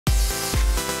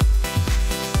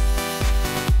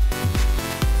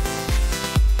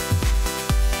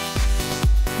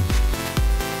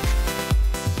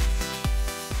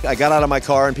I got out of my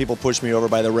car and people pushed me over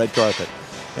by the red carpet.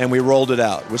 And we rolled it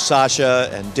out with Sasha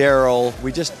and Daryl.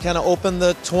 We just kind of opened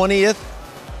the 20th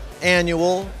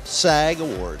annual SAG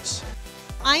Awards.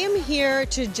 I am here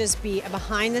to just be a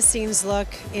behind-the-scenes look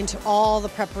into all the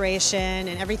preparation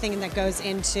and everything that goes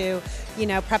into,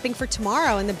 prepping for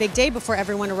tomorrow and the big day before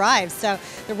everyone arrives. So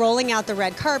they're rolling out the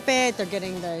red carpet, they're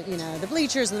getting the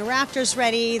bleachers and the rafters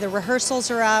ready, the rehearsals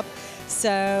are up,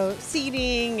 so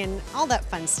seating and all that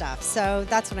fun stuff. So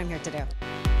that's what I'm here to do.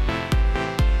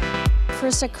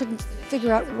 First, I couldn't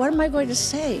figure out, what am I going to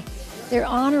say? They're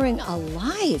honoring a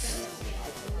life.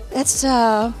 That's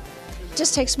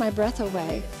just takes my breath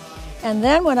away. And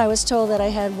then when I was told that I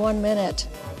had 1 minute,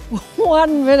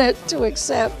 1 minute to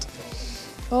accept,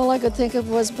 all I could think of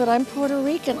was, but I'm Puerto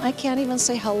Rican, I can't even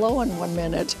say hello in 1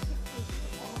 minute.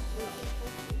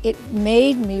 It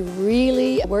made me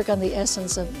really work on the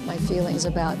essence of my feelings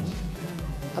about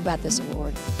this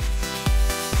award.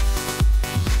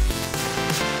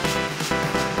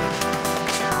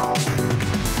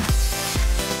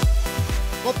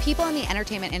 Well, people in the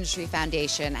Entertainment Industry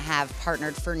Foundation have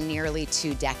partnered for nearly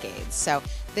 2 decades. So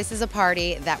this is a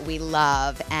party that we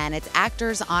love, and it's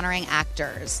actors honoring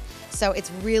actors. So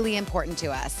it's really important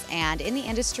to us. And in the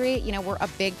industry, we're a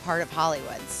big part of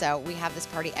Hollywood. So we have this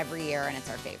party every year, and it's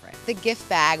our favorite. The gift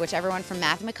bag, which everyone from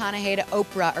Matthew McConaughey to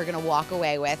Oprah are gonna walk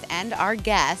away with, and our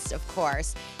guest, of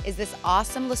course, is this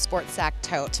awesome Le Sport Sac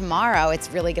tote. Tomorrow, it's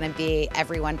really gonna be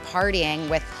everyone partying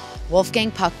with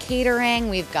Wolfgang Puck Catering,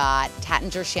 we've got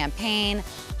Tattinger Champagne,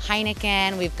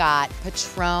 Heineken, we've got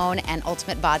Patron and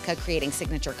Ultimate Vodka creating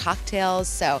signature cocktails.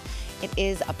 So it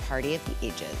is a party of the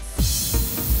ages.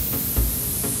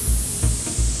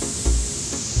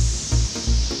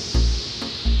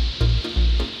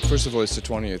 First of all, it's the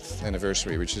 20th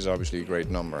anniversary, which is obviously a great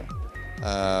number.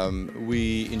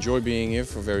 We enjoy being here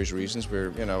for various reasons.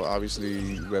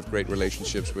 Obviously we have great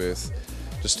relationships with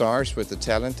the stars, with the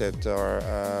talent that are,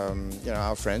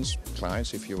 our friends,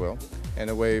 clients, if you will. And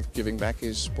a way of giving back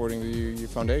is supporting the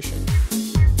foundation.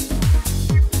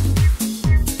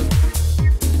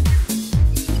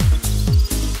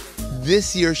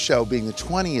 This year's show, being the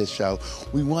 20th show,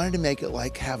 we wanted to make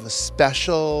it have a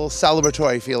special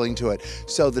celebratory feeling to it.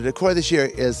 So the decor this year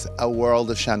is a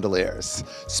world of chandeliers.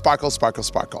 Sparkle, sparkle,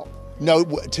 sparkle. No,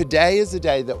 today is the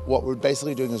day that what we're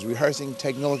basically doing is rehearsing,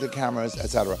 taking a look at cameras,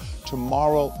 etc.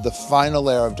 Tomorrow, the final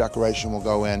layer of decoration will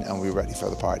go in and we're ready for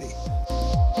the party.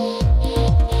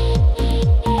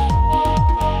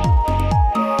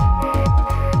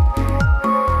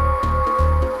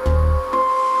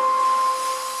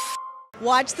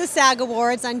 Watch the SAG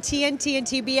Awards on TNT and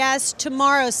TBS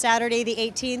tomorrow, Saturday the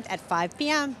 18th at 5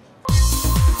 p.m.